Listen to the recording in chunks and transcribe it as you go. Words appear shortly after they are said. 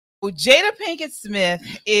Jada Pinkett Smith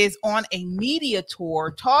is on a media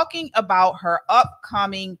tour talking about her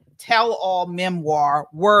upcoming tell-all memoir,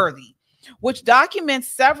 Worthy, which documents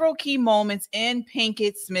several key moments in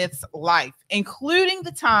Pinkett Smith's life, including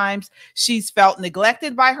the times she's felt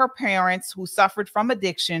neglected by her parents who suffered from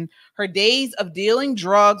addiction, her days of dealing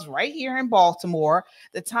drugs right here in Baltimore,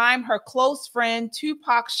 the time her close friend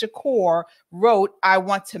Tupac Shakur wrote, "I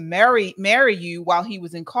want to marry you" while he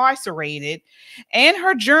was incarcerated, and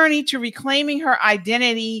her journey to reclaiming her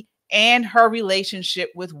identity and her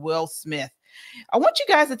relationship with Will Smith. I want you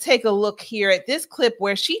guys to take a look here at this clip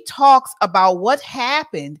where she talks about what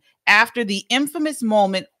happened after the infamous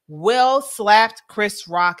moment Will slapped Chris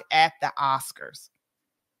Rock at the Oscars.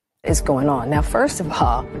 Is going on. Now, first of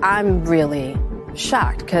all, I'm really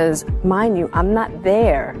shocked because, mind you, I'm not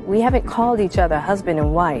there. We haven't called each other husband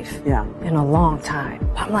and wife in a long time.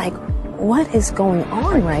 I'm like, what is going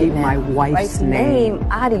on right now? My wife's name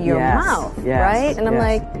out of your mouth, right? And I'm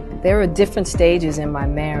like, there are different stages in my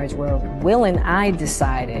marriage where Will and I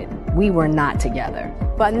decided we were not together.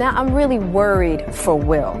 But now I'm really worried for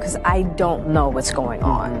Will because I don't know what's going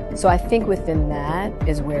on. So I think within that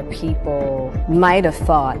is where people might have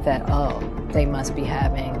thought that, oh, they must be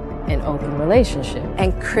having an open relationship.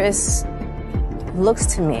 And Chris looks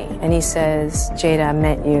to me and he says, Jada,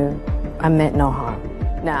 I meant no harm.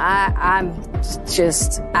 Now, I'm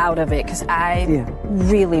just out of it because I'm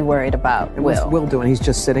really worried about Will. What's Will doing? He's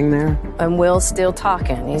just sitting there? And Will's still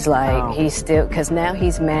talking. He's like, he's still, because now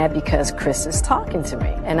he's mad because Chris is talking to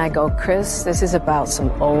me. And I go, Chris, this is about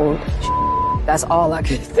some old shit. That's all I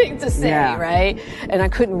could think to say, right? And I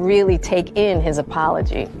couldn't really take in his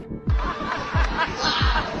apology.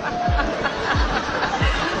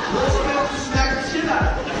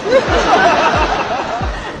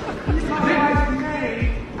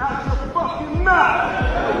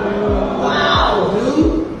 Wow,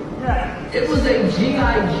 dude. It was a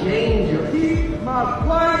G.I. Jane. Keep my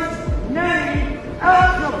wife's name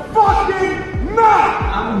out the fucking mouth.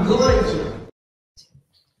 I'm going to.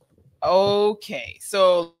 Okay,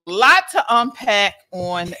 so a lot to unpack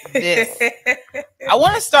on this. I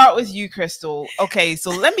want to start with you, Crystal. Okay,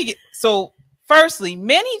 so firstly,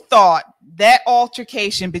 many thought that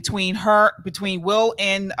altercation between Will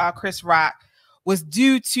and Chris Rock was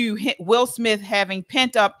due to Will Smith having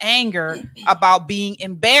pent up anger about being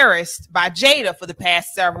embarrassed by Jada for the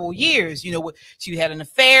past several years. You know, she had an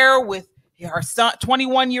affair with her son,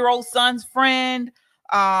 21-year-old son's friend,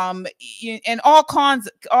 and all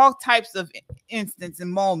types of instances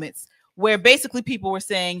and moments where basically people were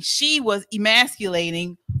saying she was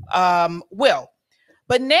emasculating Will.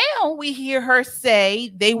 But now we hear her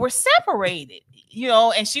say they were separated, you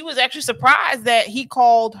know, and she was actually surprised that he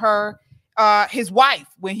called her his wife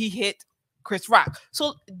when he hit Chris Rock.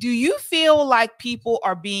 So do you feel like people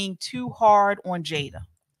are being too hard on Jada?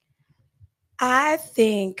 I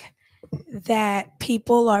think that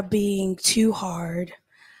people are being too hard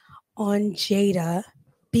on Jada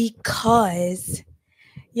because,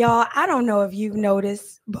 y'all, I don't know if you've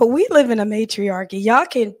noticed, but we live in a matriarchy. Y'all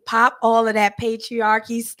can pop all of that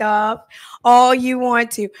patriarchy stuff all you want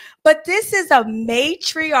to, but this is a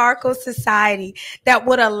matriarchal society that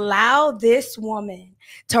would allow this woman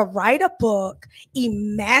to write a book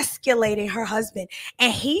emasculating her husband,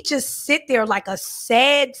 and he just sit there like a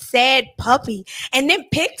sad puppy and then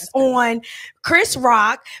picks on Chris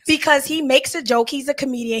Rock because he makes a joke. He's a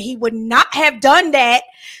comedian. He would not have done that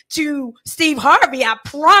to Steve Harvey. I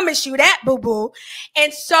promise you that, boo-boo.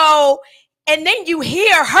 And then you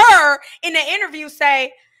hear her in the interview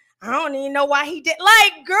say, I don't even know why he did.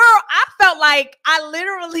 Like, girl, I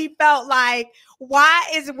literally felt like, why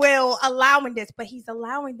is Will allowing this? But he's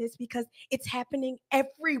allowing this because it's happening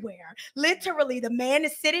everywhere. Literally, the man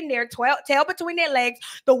is sitting there, tail between their legs.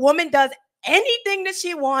 The woman does anything that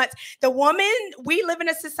she wants. We live in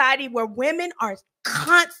a society where women are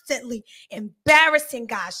constantly embarrassing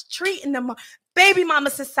guys, treating them baby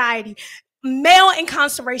mama society. Male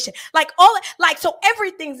incarceration, so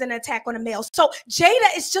everything's an attack on a male. So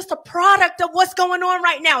Jada is just a product of what's going on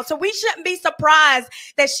right now. So we shouldn't be surprised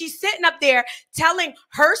that she's sitting up there telling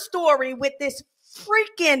her story with this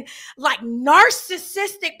freaking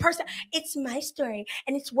narcissistic person. It's my story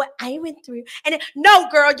and it's what I went through. And no,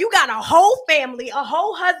 girl, you got a whole family, a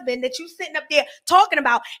whole husband that you sitting up there talking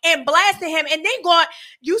about and blasting him, and then going,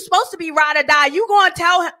 you supposed to be ride or die. You going to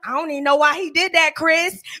tell him, I don't even know why he did that,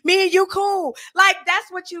 Chris. Me and you cool. Like,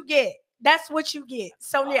 that's what you get. That's what you get.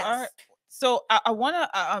 So yes. Right. So I want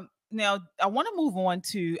to now I want to move on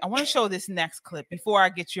to, I want to show this next clip before I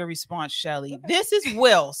get your response, Shelly. This is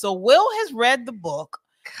Will. So Will has read the book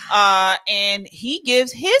and he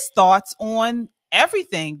gives his thoughts on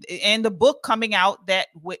everything in the book coming out that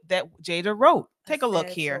Jada wrote. Take a look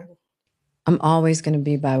here. I'm always going to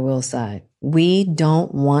be by Will's side. We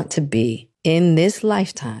don't want to be in this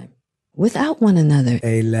lifetime without one another.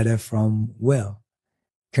 A letter from Will.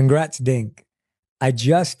 Congrats, Dink. I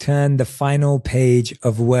just turned the final page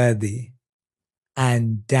of Worthy.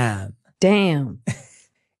 And damn.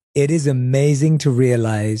 It is amazing to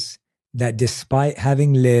realize that despite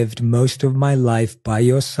having lived most of my life by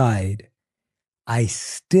your side, I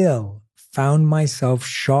still found myself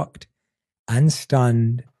shocked and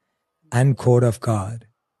stunned and caught off guard,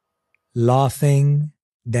 laughing,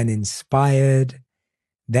 then inspired,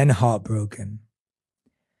 then heartbroken.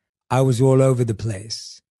 I was all over the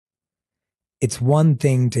place. It's one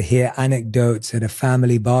thing to hear anecdotes at a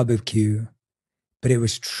family barbecue, but it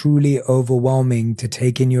was truly overwhelming to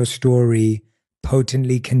take in your story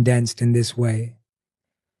potently condensed in this way.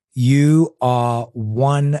 You are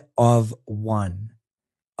one of one,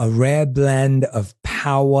 a rare blend of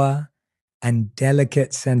power and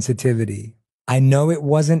delicate sensitivity. I know it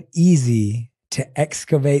wasn't easy to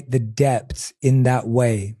excavate the depths in that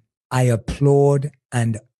way. I applaud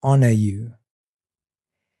and honor you.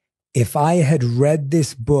 If I had read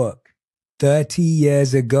this book 30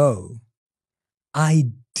 years ago,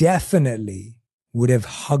 I definitely would have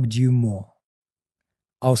hugged you more.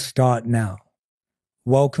 I'll start now.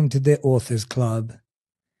 Welcome to the Authors Club.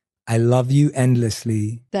 I love you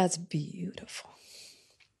endlessly. That's beautiful.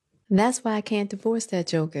 That's why I can't divorce that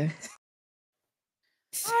joker.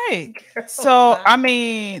 Right. So, I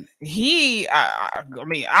mean, I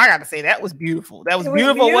gotta say that was beautiful. That was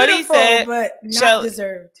beautiful. What he said, but not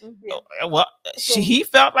deserved. Well, he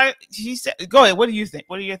felt like she said. Go ahead. What do you think?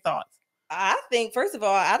 What are your thoughts? I think, first of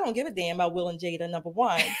all, I don't give a damn about Will and Jada, number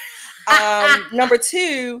one. Number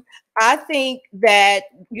two, I think that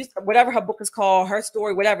whatever her book is called, her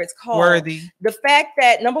story, whatever it's called, Worthy. The fact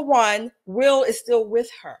that, number one, Will is still with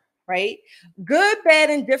her, right? Good, bad,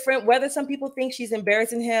 and different, whether some people think she's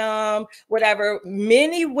embarrassing him, whatever.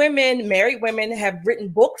 Many women, married women, have written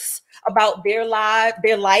books about their life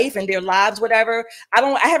and their lives, whatever.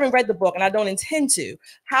 I haven't read the book and I don't intend to.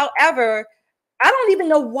 However, I don't even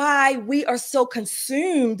know why we are so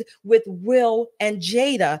consumed with Will and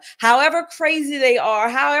Jada. However crazy they are,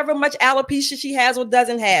 however much alopecia she has or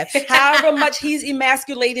doesn't have, however much he's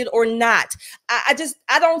emasculated or not. I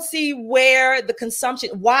don't see where the consumption,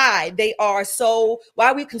 why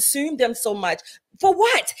we consume them so much. For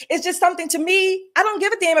what? It's just something to me. I don't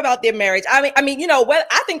give a damn about their marriage. I mean, you know what?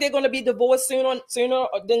 I think they're going to be divorced sooner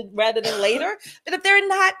rather than later. But if they're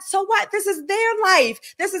not, so what? This is their life.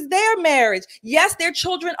 This is their marriage. Yes, their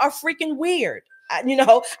children are freaking weird. You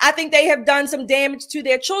know, I think they have done some damage to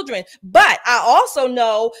their children, but I also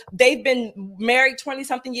know they've been married 20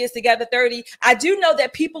 something years together, 30. I do know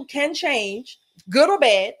that people can change, good or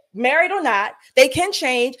bad, married or not. They can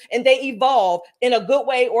change and they evolve in a good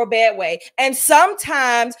way or a bad way. And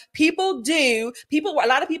sometimes a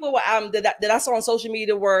lot of people that I saw on social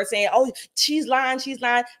media were saying, oh, she's lying.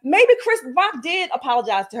 Maybe Chris Rock did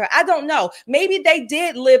apologize to her. I don't know. Maybe they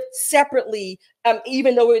did live separately,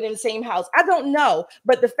 even though we're in the same house. I don't know.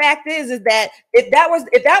 But the fact is that if that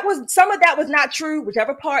was some of that was not true,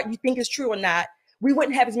 whichever part you think is true or not, we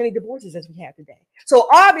wouldn't have as many divorces as we have today. So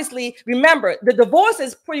obviously, remember, the divorce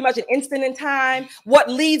is pretty much an instant in time. What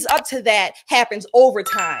leads up to that happens over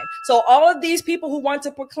time. So all of these people who want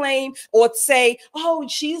to proclaim or say, oh,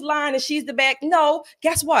 she's lying and she's the bad. No,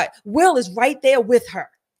 guess what? Will is right there with her.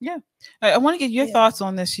 Yeah. I want to get your thoughts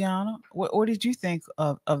on this, Yana. What did you think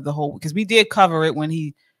of the whole, because we did cover it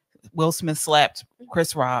when Will Smith slapped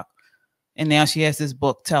Chris Rock, and now she has this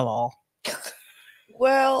book, Tell All.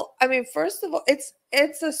 Well, I mean, first of all,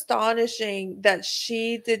 it's astonishing that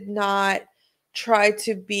she did not try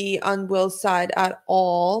to be on Will's side at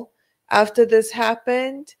all after this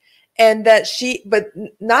happened. And that but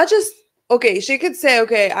not just, okay, she could say,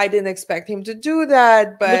 okay, I didn't expect him to do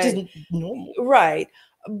that, but which is normal. Right.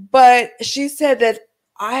 But she said that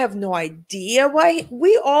I have no idea why.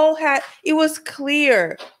 It was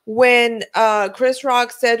clear when Chris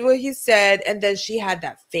Rock said what he said, and then she had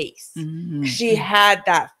that face. Mm-hmm. She had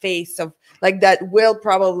that face of like that Will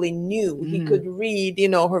probably knew. Mm-hmm. He could read,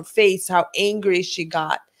 her face, how angry she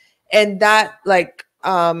got. And that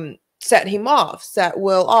set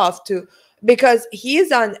Will off because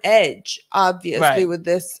he's on edge, obviously, with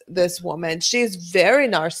this woman. She's very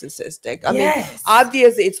narcissistic. I mean,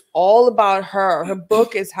 obviously, it's all about her. Her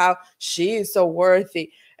book is how she is so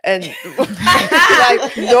worthy, and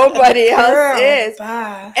like nobody else is.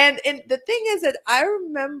 Bye. And the thing is that I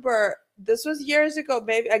remember this was years ago,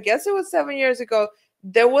 maybe I guess it was 7 years ago.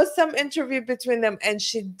 there was some interview between them, and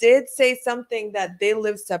she did say something that they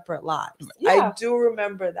live separate lives. I do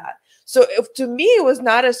remember that. So if to me it was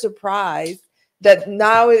not a surprise that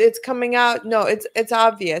now it's coming out. No, it's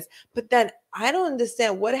obvious. But then I don't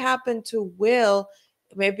understand what happened to Will,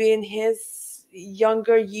 maybe in his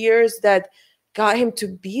younger years, that got him to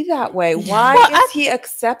be that way. Why is he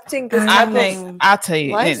accepting this type of I'll tell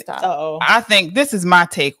you lifestyle? I think this is my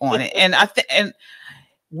take on it, and and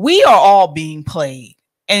we are all being played,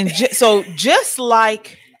 and so just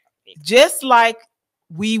like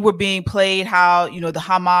we were being played, how the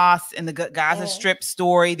Hamas and the Gaza Strip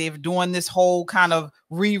story, they're doing this whole kind of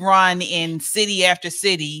rerun in city after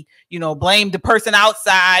city, blame the person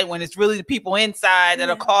outside when it's really the people inside that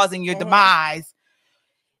are causing your demise.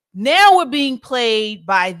 Now we're being played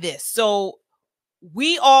by this. So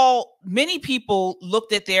many people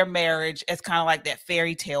looked at their marriage as kind of like that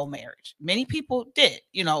fairy tale marriage. Many people did,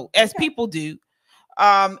 as people do.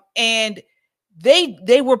 And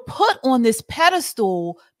they were put on this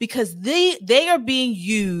pedestal because they are being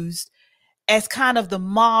used as kind of the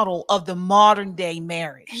model of the modern day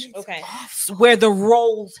marriage. Okay. Where the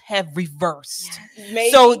roles have reversed. Yeah.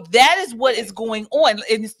 So that is what is going on.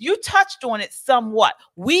 And you touched on it somewhat.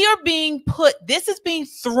 We are being this is being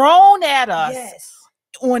thrown at us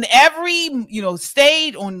on every,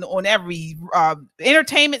 stage, on every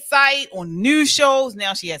entertainment site, on news shows.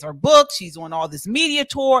 Now she has her book. She's on all this media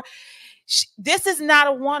tour. This is not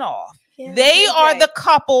a one-off. Yeah, they are the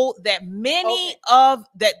couple that many of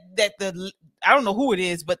the I don't know who it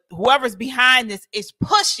is, but whoever's behind this is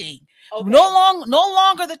pushing. Okay. No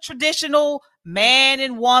longer the traditional man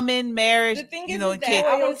and woman marriage. The thing is, that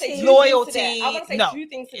I want to say loyalty. I want to say two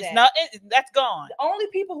things to that. That's gone. The only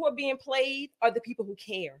people who are being played are the people who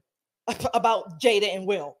care about Jada and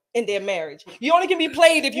Will in their marriage. You only can be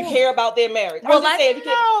played if you care about their marriage. Well,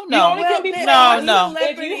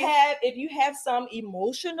 if you have some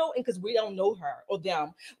emotional, and because we don't know her or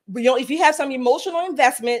them, if you have some emotional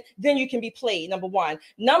investment, then you can be played. Number one.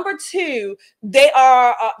 Number two, they're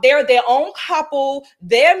their own couple.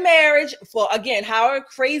 Their marriage, for again, however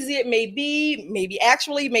crazy it may be, maybe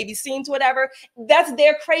seen to whatever, that's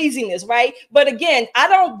their craziness, right? But again, I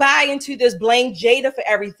don't buy into this blame Jada for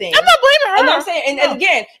everything. I'm not blaming her. And I'm saying, and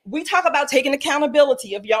again, we talk about taking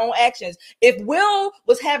accountability of your own actions. If Will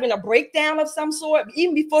was having a breakdown of some sort,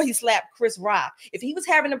 even before he slapped Chris Rock, if he was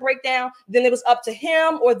having a breakdown, then it was up to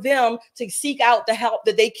him or them to seek out the help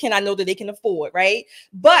that they can afford, right?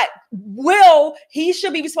 But Will, he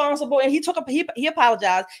should be responsible, and he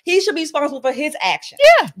apologized. He should be responsible for his actions.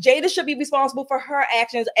 Yeah. Jada should be responsible for her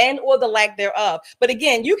actions and or the lack thereof. But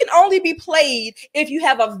again, you can only be played if you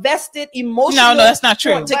have a vested emotional. No, that's not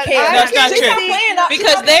true. To care. That's not true.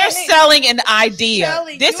 Because they're selling an idea.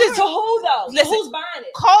 This is to who though? Listen, who's buying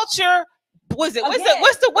it? Culture. What's the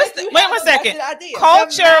wait 1 second.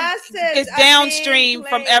 Culture is downstream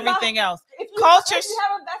from everything else. Culture.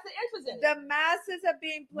 The masses are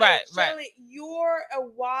being played. Shirley, you're a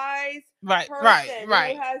wise person who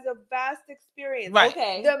has a vast experience. Right.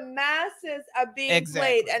 Okay. The masses are being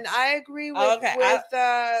played, and I agree with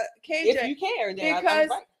KJ. If you care, then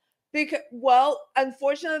because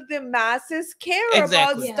unfortunately the masses care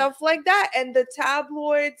about stuff like that, and the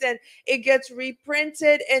tabloids, and it gets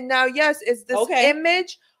reprinted, and now it's this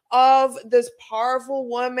image of this powerful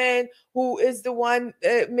woman who is the one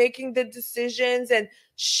making the decisions, and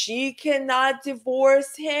she cannot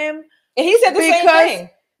divorce him, and he said the same thing.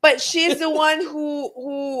 But she's the one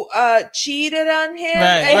who cheated on him,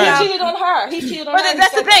 and he cheated on her. He cheated on her. But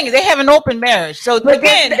that's the thing; they have an open marriage. So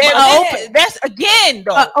again, that's again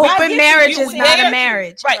though. Open marriage is not a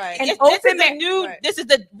marriage, right? And open marriage. This is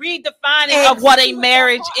the redefining of what a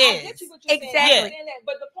marriage is. Exactly.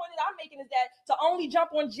 But the point that I'm making is that to only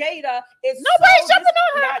jump on Jada is nobody's jumping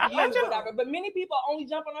on her. Not you, whatever. But many people are only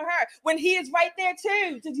jumping on her when he is right there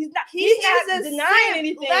too. He's not denying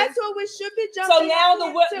anything. That's what we should be jumping.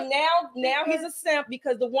 So now he's a simp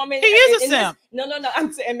because the woman. He is a simp. No.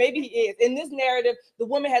 I'm saying maybe he is. In this narrative, the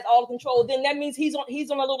woman has all the control. Then that means he's on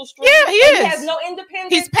a little string. Yeah, he is. He has no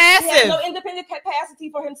independent. He's passive. He has no independent capacity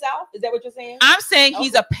for himself. Is that what you're saying? I'm saying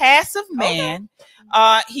he's a passive man.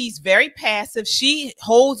 He's very passive. She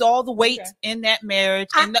holds all the weight in that marriage,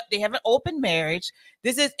 and they have an open marriage.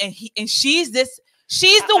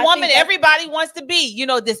 She's the woman everybody wants to be,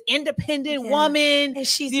 this independent woman. And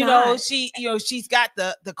she's she's got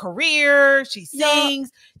the career, she sings,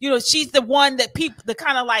 she's the one that people, the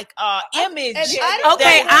kind of like image.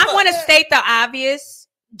 I want to state the obvious.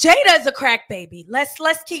 Jada is a crack baby. Let's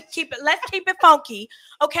keep it funky.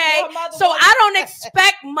 Okay. So I don't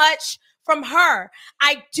expect much from her.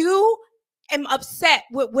 I do am upset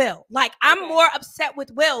with Will. Like, I'm more upset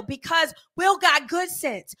with Will because Will got good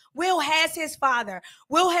sense. Will has his father.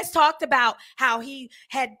 Will has talked about how he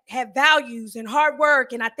had values and hard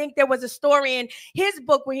work. And I think there was a story in his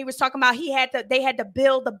book where he was talking about they had to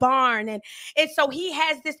build the barn. And so he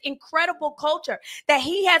has this incredible culture that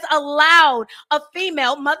he has allowed a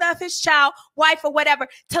female, mother of his child, wife or whatever,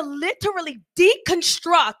 to literally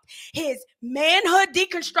deconstruct his manhood,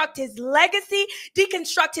 deconstruct his legacy,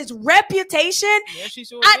 deconstruct his reputation. Yeah, she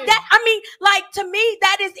sure did. I mean, like, to me,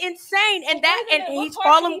 that is insane. And he's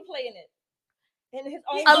following, playing it, and his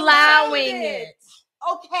own allowing it.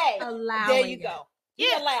 Okay, there you go. He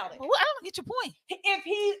allowed it. Well, I don't get your point. If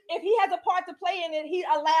he has a part to play in it, he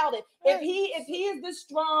allowed it. Yes. If he is this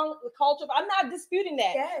strong culture, I'm not disputing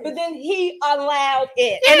that. Yes. But then he allowed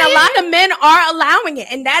it. And a lot of men are allowing it.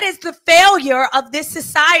 And that is the failure of this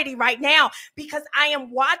society right now, because I am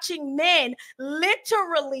watching men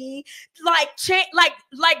literally like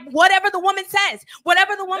whatever the woman says.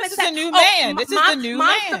 Whatever the woman says. This is the new man. This is the new man.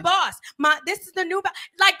 Mine's the boss. This is the new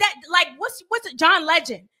like that. Like what's it? John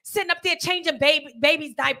Legend sitting up there changing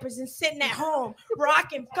baby's diapers and sitting at home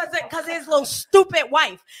rocking because his little stupid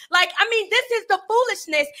wife. Like, I mean, this is the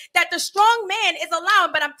foolishness that the strong man is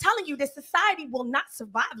allowing. But I'm telling you, this society will not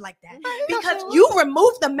survive like that because you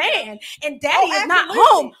remove the man and daddy is not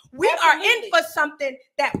home. We are in for something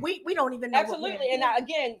that we don't even know. Absolutely. And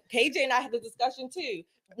again, KJ and I had the discussion too.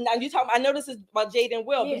 Now you talking. I know this is about Jada and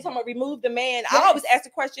Will. But you're talking about remove the man. Yes. I always ask the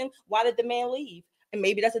question, why did the man leave? And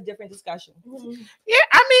maybe that's a different discussion. Yeah,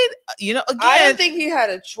 I mean, again, I don't think he had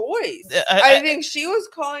a choice. I think she was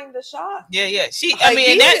calling the shot. Yeah. I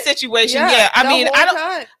mean, in that situation, I mean,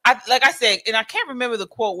 like I said, and I can't remember the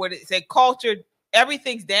quote where it said culture.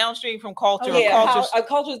 Everything's downstream from culture.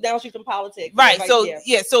 Culture is downstream from politics. Right. So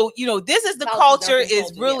this is the culture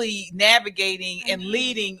is really navigating and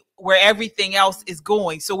leading where everything else is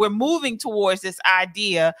going. So we're moving towards this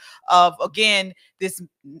idea of, again, this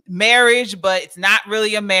marriage, but it's not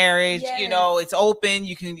really a marriage. Yes. It's open.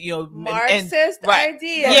 You can, Marxist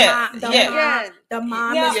idea. The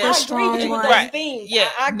mom is the strong one. Right. Yeah.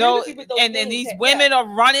 And these women are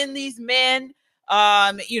running these men.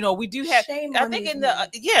 We do have. I think in the I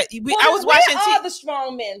was watching. Where are the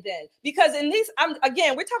strong men then? Because in these, we're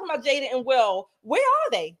talking about Jada and Will. Where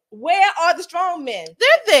are they? Where are the strong men? They're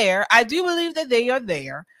there. I do believe that they are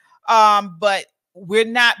there. But we're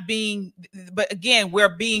not being. But again,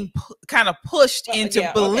 we're being kind of pushed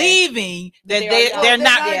into believing that they're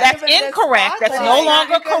not. That's incorrect. That's no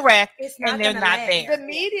longer correct, and they're not there. The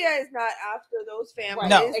media is not after those families.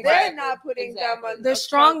 No, they're not putting them on. The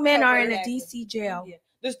strong men are in a DC jail.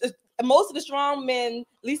 Yeah. Most of the strong men,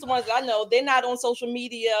 at least the ones that I know, they're not on social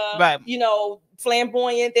media. Right.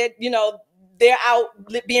 Flamboyant. They're out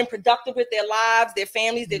being productive with their lives, their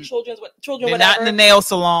families, their children, they're whatever. Not in the nail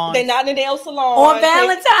salon. They're not in the nail salon. On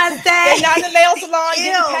Valentine's Day. They're not in the nail salon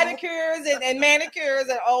getting pedicures and manicures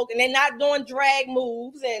and they're not doing drag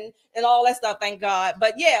moves and all that stuff, thank God.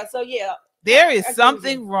 But there is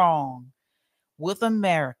something wrong with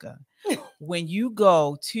America when you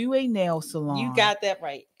go to a nail salon. You got that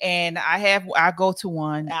right. And I go to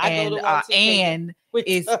one. Anne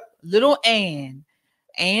is little Anne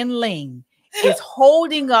Ling is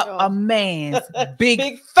holding up a man's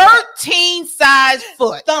big 13 size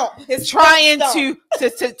foot. Is trying to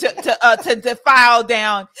file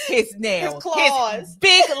down his nails, his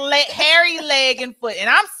big hairy leg and foot. And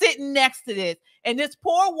I'm sitting next to this, and this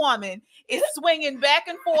poor woman is swinging back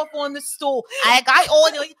and forth on the stool. I got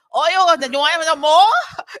oil. You want some more?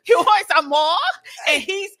 You want some more? And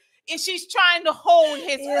she's trying to hold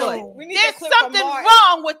his foot. There's something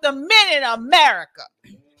wrong with the men in America.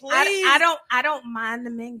 I don't mind the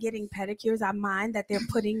men getting pedicures. I mind that they're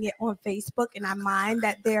putting it on Facebook, and I mind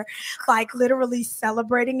that they're like literally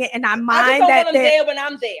celebrating it. And I mind that they're there when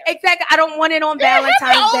I'm there. Exactly. I don't want it on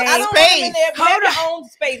Valentine's Day. I don't want them in there. Have their own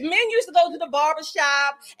space. Men used to go to the barber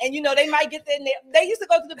shop, and they might get their nail. They used to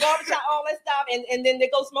go to the barber shop, all that stuff, and then they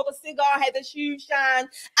go smoke a cigar, have their shoes shine.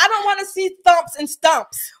 I don't want to see thumps and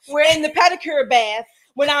stumps. We're in the pedicure bath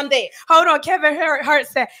when I'm there. Hold on, Kevin Hart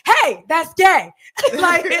said, "Hey, that's gay."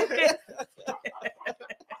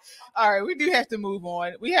 All right, we do have to move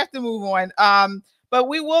on. But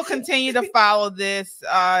we will continue to follow this.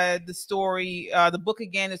 The story, the book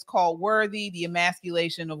again is called "Worthy: The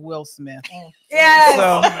Emasculation of Will Smith." Yes,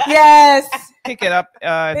 so yes. Pick it up,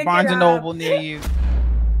 Barnes and Noble near you.